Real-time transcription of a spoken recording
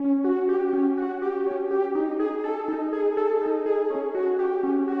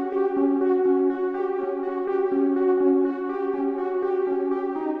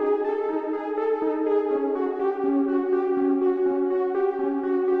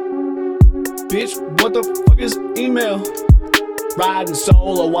Bitch, what the fuck is email? Riding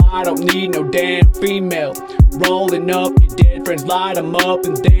solo, I don't need no damn female. Rolling up your dead friends, light them up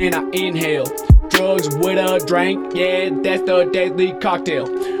and then I inhale. Drugs with a drink, yeah, that's the deadly cocktail.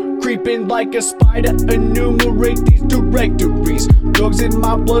 Creeping like a spider, enumerate these directories. Drugs in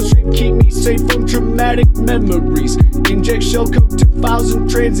my bloodstream keep me safe from traumatic memories. Inject shellcode to files in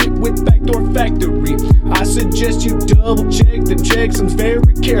transit with backdoor factory. I suggest you double check them checksums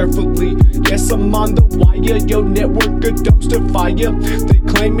very carefully. Yes, I'm on the wire, yo network a dumpster fire. They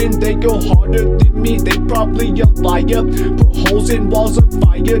claiming they go harder than me, they probably a liar. Put holes in walls of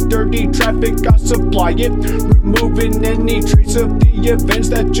fire, dirty traffic, I supply it. Removing any trace of the events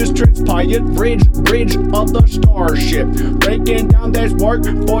that just transpired. Bridge of the starship, breaking down that work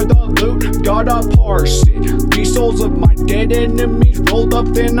for the loot, gotta parse it. These souls of my dead enemies rolled up,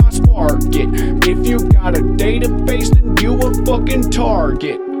 then I spark it. If you got a database, then you a fucking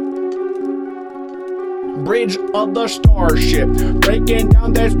target. Bridge of the starship, breaking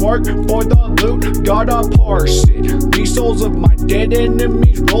down that work for the loot, gotta parse it. These souls of my dead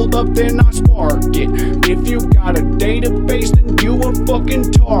enemies rolled up, then I spark it. If you got a database, then you a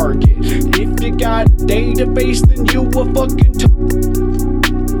fucking target. If you got a database, then you a fucking target.